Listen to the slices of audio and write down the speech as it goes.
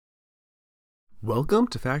Welcome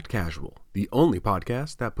to Fact Casual, the only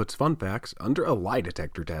podcast that puts fun facts under a lie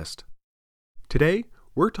detector test. Today,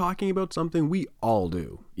 we're talking about something we all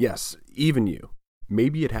do. Yes, even you.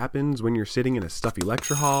 Maybe it happens when you're sitting in a stuffy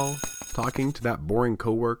lecture hall, talking to that boring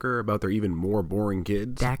coworker about their even more boring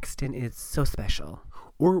kids. Daxton is so special.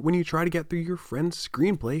 Or when you try to get through your friend's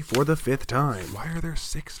screenplay for the 5th time. Why are there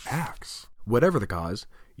 6 acts? Whatever the cause,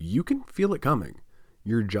 you can feel it coming.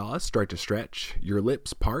 Your jaws start to stretch, your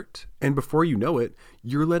lips part, and before you know it,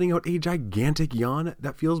 you're letting out a gigantic yawn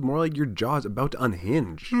that feels more like your jaw's about to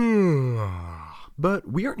unhinge.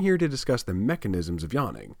 But we aren't here to discuss the mechanisms of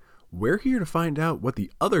yawning. We're here to find out what the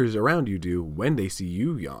others around you do when they see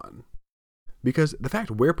you yawn. Because the fact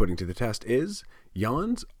we're putting to the test is,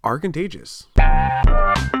 yawns are contagious.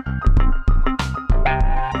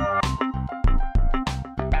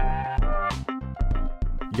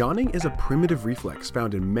 Yawning is a primitive reflex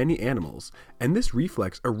found in many animals, and this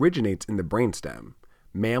reflex originates in the brainstem.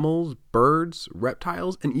 Mammals, birds,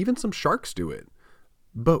 reptiles, and even some sharks do it.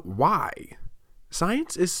 But why?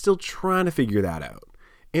 Science is still trying to figure that out.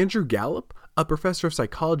 Andrew Gallup, a professor of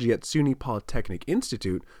psychology at SUNY Polytechnic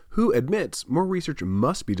Institute, who admits more research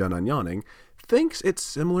must be done on yawning, thinks it's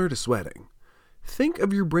similar to sweating. Think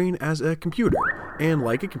of your brain as a computer, and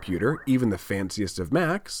like a computer, even the fanciest of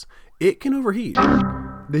Macs, it can overheat.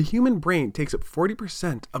 The human brain takes up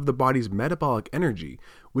 40% of the body's metabolic energy,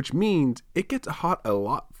 which means it gets hot a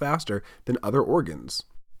lot faster than other organs.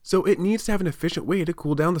 So it needs to have an efficient way to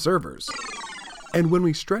cool down the servers. And when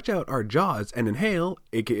we stretch out our jaws and inhale,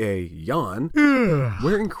 aka yawn,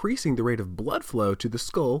 we're increasing the rate of blood flow to the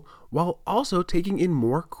skull while also taking in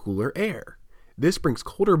more cooler air. This brings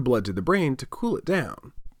colder blood to the brain to cool it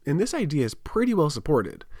down. And this idea is pretty well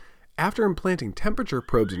supported. After implanting temperature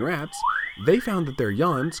probes in rats, they found that their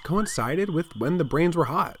yawns coincided with when the brains were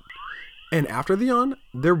hot. And after the yawn,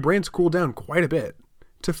 their brains cooled down quite a bit.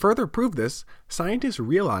 To further prove this, scientists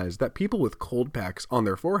realized that people with cold packs on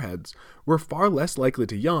their foreheads were far less likely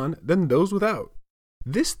to yawn than those without.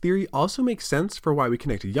 This theory also makes sense for why we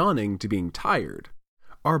connect yawning to being tired.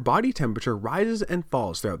 Our body temperature rises and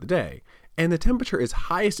falls throughout the day, and the temperature is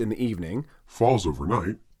highest in the evening, Falls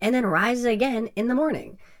overnight. and then rises again in the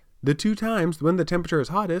morning. The 2 times when the temperature is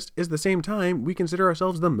hottest is the same time we consider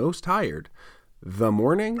ourselves the most tired. The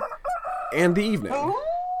morning and the evening.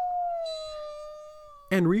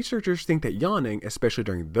 And researchers think that yawning, especially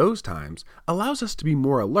during those times, allows us to be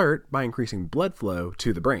more alert by increasing blood flow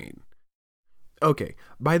to the brain. Okay,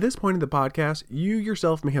 by this point in the podcast, you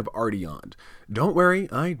yourself may have already yawned. Don't worry,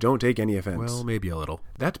 I don't take any offense. Well, maybe a little.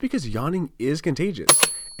 That's because yawning is contagious,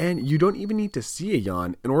 and you don't even need to see a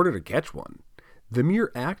yawn in order to catch one. The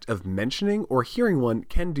mere act of mentioning or hearing one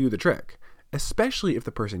can do the trick, especially if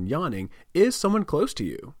the person yawning is someone close to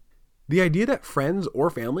you. The idea that friends or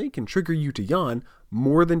family can trigger you to yawn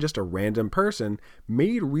more than just a random person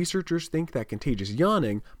made researchers think that contagious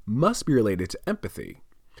yawning must be related to empathy.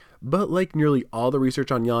 But like nearly all the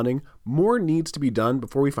research on yawning, more needs to be done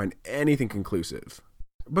before we find anything conclusive.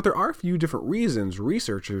 But there are a few different reasons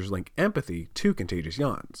researchers link empathy to contagious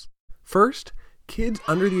yawns. First, kids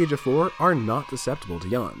under the age of 4 are not susceptible to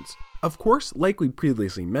yawns. Of course, like we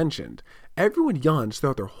previously mentioned, everyone yawns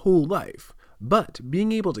throughout their whole life, but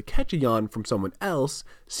being able to catch a yawn from someone else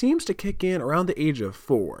seems to kick in around the age of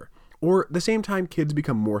 4, or the same time kids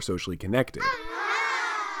become more socially connected.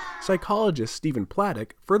 Psychologist Stephen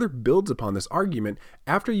Plattick further builds upon this argument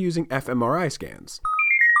after using fMRI scans.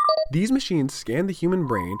 These machines scan the human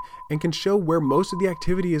brain and can show where most of the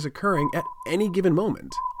activity is occurring at any given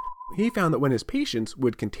moment. He found that when his patients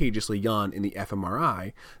would contagiously yawn in the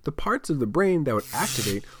fMRI, the parts of the brain that would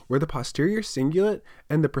activate were the posterior cingulate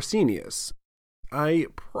and the proscenius. I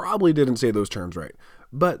probably didn't say those terms right,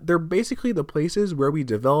 but they're basically the places where we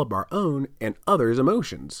develop our own and others'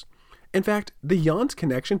 emotions. In fact, the yawn's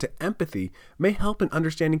connection to empathy may help in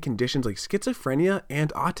understanding conditions like schizophrenia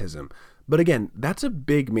and autism, but again, that's a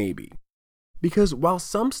big maybe. Because while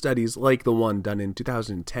some studies, like the one done in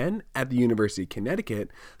 2010 at the University of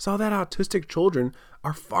Connecticut, saw that autistic children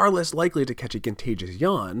are far less likely to catch a contagious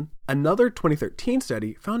yawn, another 2013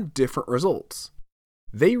 study found different results.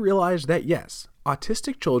 They realized that yes,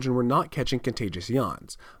 autistic children were not catching contagious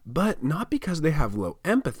yawns, but not because they have low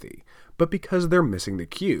empathy, but because they're missing the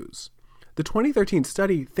cues. The 2013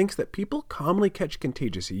 study thinks that people commonly catch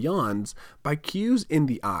contagious yawns by cues in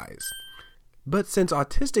the eyes. But since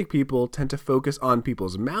autistic people tend to focus on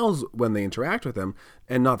people's mouths when they interact with them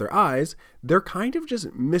and not their eyes, they're kind of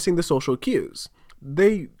just missing the social cues.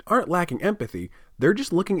 They aren't lacking empathy, they're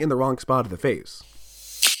just looking in the wrong spot of the face.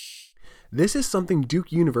 This is something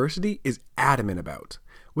Duke University is adamant about.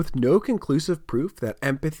 With no conclusive proof that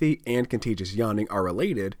empathy and contagious yawning are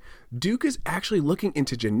related, Duke is actually looking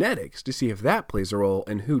into genetics to see if that plays a role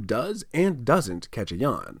in who does and doesn't catch a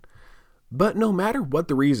yawn. But no matter what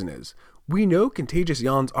the reason is, we know contagious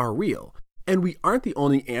yawns are real, and we aren't the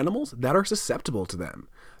only animals that are susceptible to them.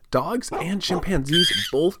 Dogs and chimpanzees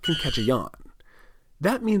both can catch a yawn.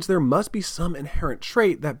 That means there must be some inherent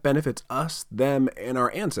trait that benefits us, them, and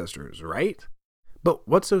our ancestors, right? But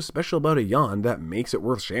what's so special about a yawn that makes it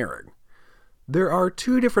worth sharing? There are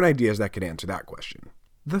two different ideas that could answer that question.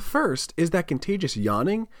 The first is that contagious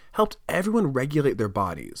yawning helped everyone regulate their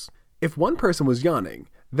bodies. If one person was yawning,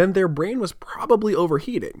 then their brain was probably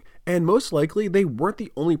overheating, and most likely they weren't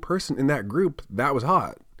the only person in that group that was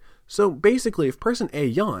hot. So basically, if person A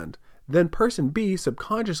yawned, then person B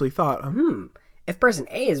subconsciously thought, If person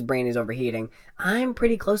A's brain is overheating, I'm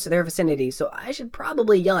pretty close to their vicinity, so I should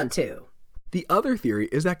probably yawn too. The other theory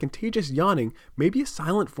is that contagious yawning may be a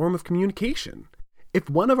silent form of communication. If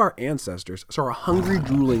one of our ancestors saw a hungry,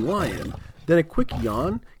 drooling lion, then a quick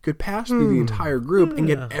yawn could pass through the entire group and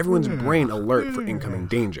get everyone's brain alert for incoming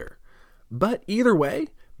danger. But either way,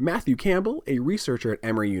 Matthew Campbell, a researcher at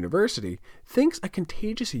Emory University, thinks a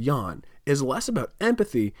contagious yawn is less about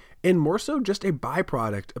empathy and more so just a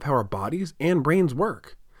byproduct of how our bodies and brains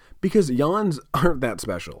work. Because yawns aren't that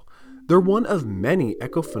special. They're one of many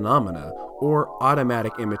echophenomena, or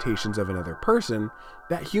automatic imitations of another person,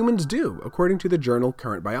 that humans do, according to the journal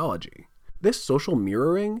Current Biology. This social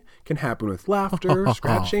mirroring can happen with laughter,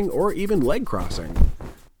 scratching, or even leg crossing.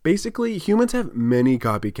 Basically, humans have many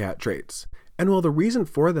copycat traits, and while the reason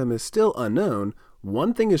for them is still unknown,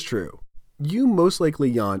 one thing is true. You most likely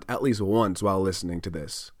yawned at least once while listening to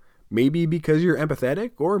this. Maybe because you're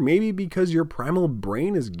empathetic, or maybe because your primal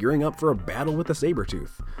brain is gearing up for a battle with a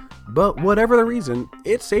saber-tooth. But whatever the reason,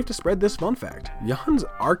 it's safe to spread this fun fact. Yawns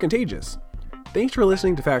are contagious. Thanks for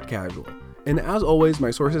listening to Fact Casual. And as always,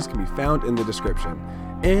 my sources can be found in the description.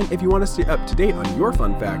 And if you want to stay up to date on your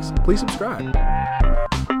fun facts, please subscribe.